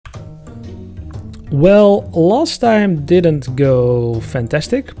Well, last time didn't go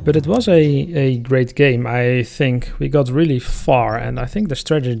fantastic, but it was a great game. I think we got really far, and I think the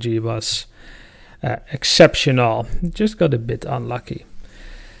strategy was exceptional. Just got a bit unlucky.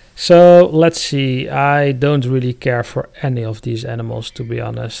 So let's see. I don't really care for any of these animals, to be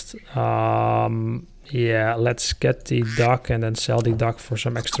honest. Yeah, let's get the duck and then sell the duck for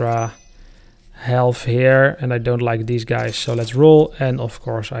some extra health here. And I don't like these guys, so let's roll. And of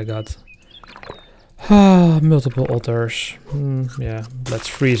course I got multiple otters. Yeah, let's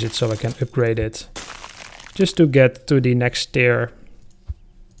freeze it so I can upgrade it. Just to get to the next tier.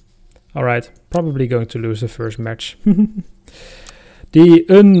 Alright, probably going to lose the first match. The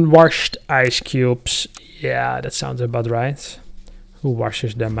unwashed ice cubes. Yeah, that sounds about right. Who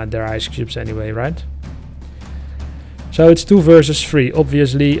washes them at their ice cubes anyway, right? So it's 2 versus 3,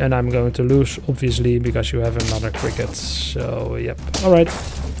 obviously, and I'm going to lose, obviously, because you have another cricket. So, yep. Alright,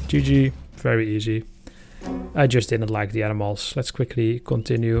 GG. Very easy. I just didn't like the animals. Let's quickly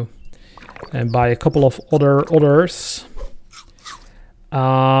continue and buy a couple of other otters.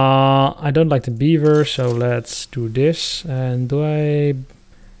 I don't like the beaver, so let's do this. And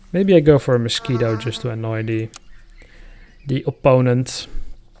maybe I go for a mosquito just to annoy the opponent,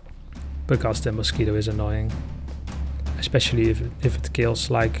 because the mosquito is annoying, especially if it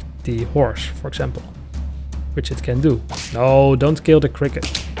kills like the horse, for example, which it can do. No, don't kill the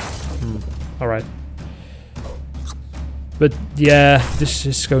cricket. All right. But yeah, this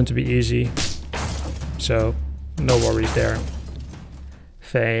is going to be easy, so no worries there.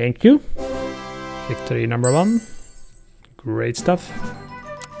 Thank you. Victory number 1. Great stuff.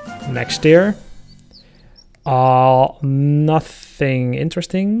 Next tier. Nothing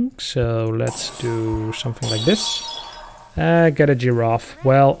interesting, so let's do something like this. Get a giraffe.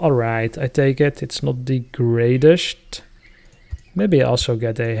 Well, alright, I take it. It's not the greatest. Maybe I also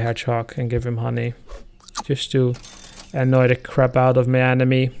get a hedgehog and give him honey. Just to annoy the crap out of my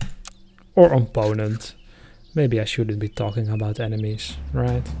enemy. Or opponent. Maybe I shouldn't be talking about enemies,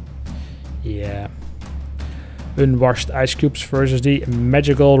 right? Yeah. Unwashed ice cubes versus the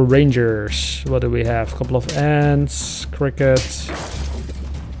magical rangers. What do we have? A couple of ants, cricket.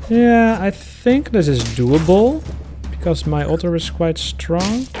 Yeah, I think this is doable because my otter is quite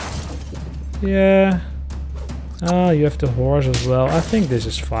strong. Yeah. Ah, you have the horse as well. I think this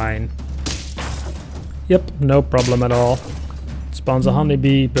is fine. Yep, no problem at all. It spawns a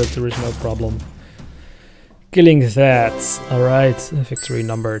honeybee, but there is no problem killing that. Alright, victory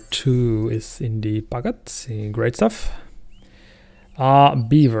number 2 is in the pocket. Great stuff.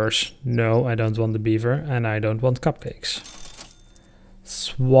 Beavers. No, I don't want the beaver, and I don't want cupcakes.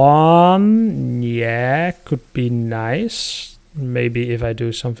 Swan. Yeah, could be nice. Maybe if I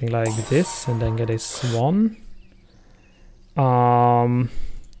do something like this and then get a swan.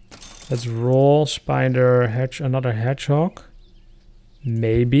 Let's roll spider, another hedgehog.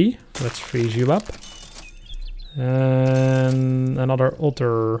 Maybe. Let's freeze you up. And another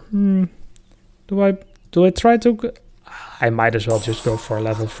otter. Do I try to? I might as well just go for a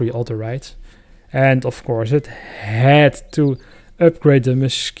level 3 otter, right? And of course it had to upgrade the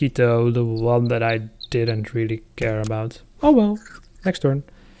mosquito, the one that I didn't really care about. Oh well, next turn.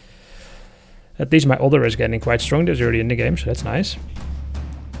 At least my otter is getting quite strong this early in the game, so that's nice.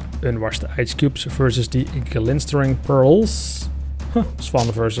 Unwashed ice cubes versus the glistering pearls.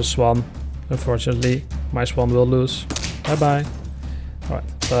 Swan versus swan. Unfortunately, my swan will lose. Bye-bye. Alright,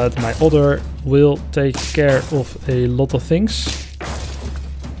 but my otter will take care of a lot of things.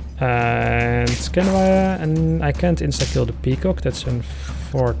 And I can't insta-kill the peacock, that's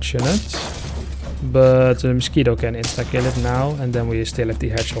unfortunate. But the mosquito can insta-kill it now, and then we still have the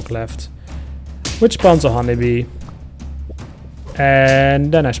hedgehog left. Which spawns a honeybee.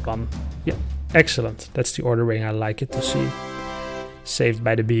 And then I spawn. Yeah, excellent. That's the ordering I like it to see. Saved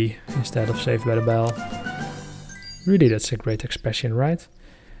by the bee instead of saved by the bell. Really, that's a great expression, right?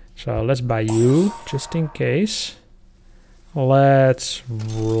 So let's buy you, just in case. Let's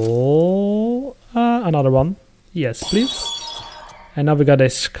roll another one. Yes, please. And now we got a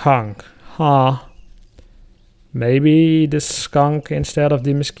skunk. Maybe the skunk instead of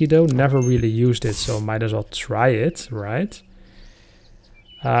the mosquito. Never really used it, so might as well try it, right?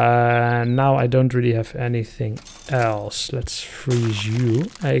 Now I don't really have anything else. Let's freeze you.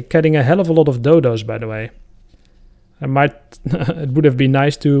 I'm getting a hell of a lot of dodos, by the way. I might... it would have been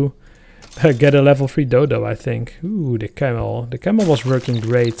nice to get a level 3 dodo, I think. Ooh, the camel. The camel was working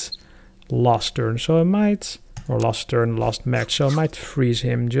great last turn, so I might... Or last turn, last match, so I might freeze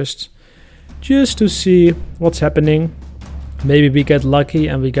him just to see what's happening. Maybe we get lucky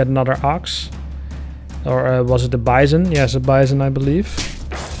and we get another ox. Or was it a bison? Yes, a bison, I believe.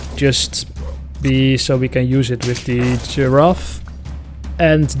 Just so we can use it with the giraffe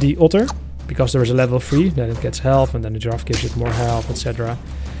and the otter, because there is a level 3, then it gets health, and then the giraffe gives it more health, etc.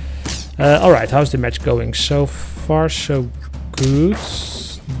 Alright, how's the match going? So far so good.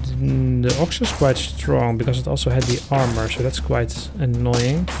 The ox is quite strong because it also had the armor, so that's quite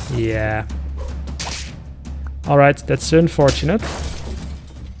annoying. Yeah. Alright, that's unfortunate.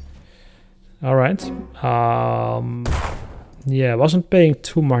 Alright. Yeah, I wasn't paying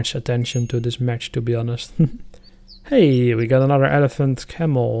too much attention to this match, to be honest. Hey, we got another elephant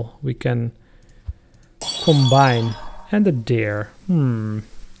camel we can combine. And a deer.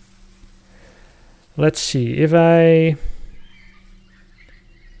 Let's see, the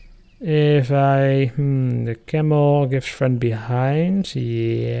camel gives friend behind,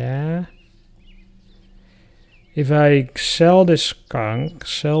 yeah. If I sell this skunk,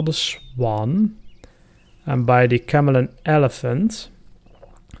 sell the swan, and buy the camel and elephant,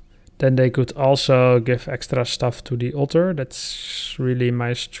 then they could also give extra stuff to the otter. That's really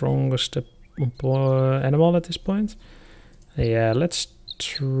my strongest animal at this point. Yeah, let's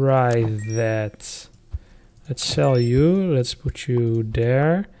try that. Let's sell you, let's put you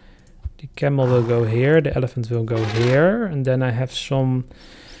there. The camel will go here, the elephant will go here, and then I have some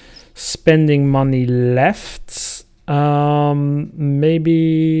spending money left.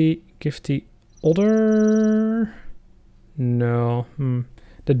 Maybe give the otter? No.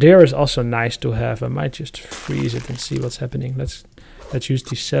 The deer is also nice to have. I might just freeze it and see what's happening. Let's use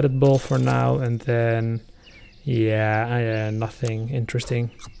the set it ball for now, and then yeah, nothing interesting.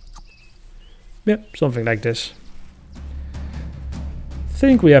 Yeah, something like this.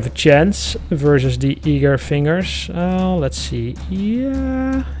 Think we have a chance versus the eager fingers. Let's see.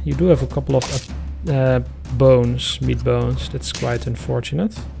 Yeah, you do have a couple of bones, meat bones. That's quite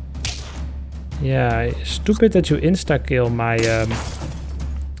unfortunate. Yeah, stupid that you insta-kill my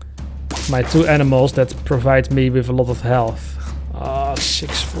my two animals that provide me with a lot of health.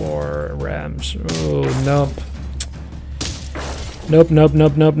 6-4 rams. Oh, nope. Nope.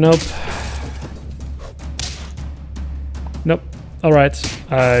 Nope. Alright.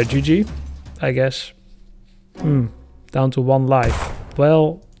 GG, I guess. Down to 1 life.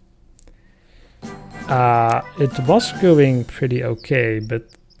 Well, it was going pretty okay,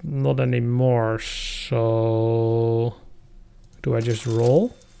 but not anymore. So, do I just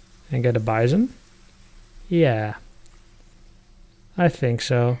roll and get a bison? Yeah, I think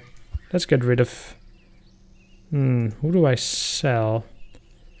so. Let's get rid of... who do I sell?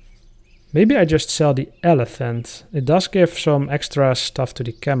 Maybe I just sell the elephant. It does give some extra stuff to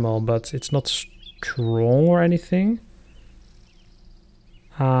the camel, but it's not strong or anything.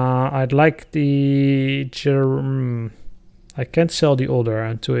 I'd like the... I can't sell the otter.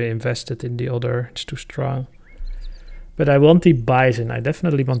 I'm too invested in the otter. It's too strong. But I want the bison. I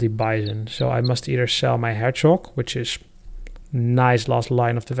definitely want the bison. So I must either sell my hedgehog, which is nice last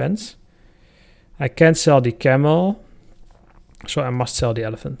line of defense. I can't sell the camel, so I must sell the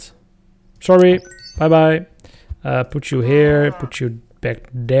elephant. Sorry, bye-bye. Put you here, put you back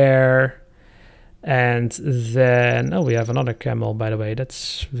there. And then, oh, we have another camel, by the way.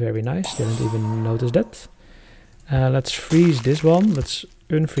 That's very nice. Didn't even notice that. Let's freeze this one. Let's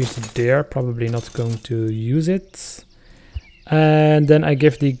unfreeze the deer. Probably not going to use it. And then I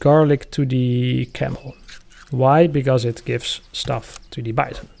give the garlic to the camel. Why? Because it gives stuff to the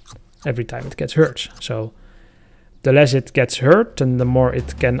bison every time it gets hurt. So the less it gets hurt, and the more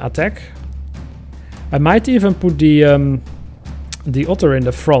it can attack. I might even put the otter in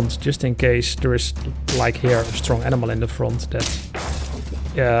the front, just in case there is, like here, a strong animal in the front that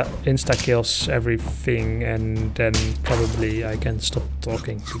insta-kills everything, and then probably I can stop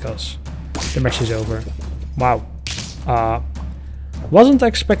talking because the match is over. Wow. Wasn't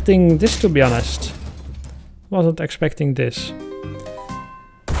expecting this, to be honest. Wasn't expecting this.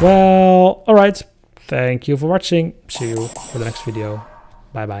 Well, alright. Thank you for watching. See you for the next video.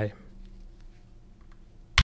 Bye bye.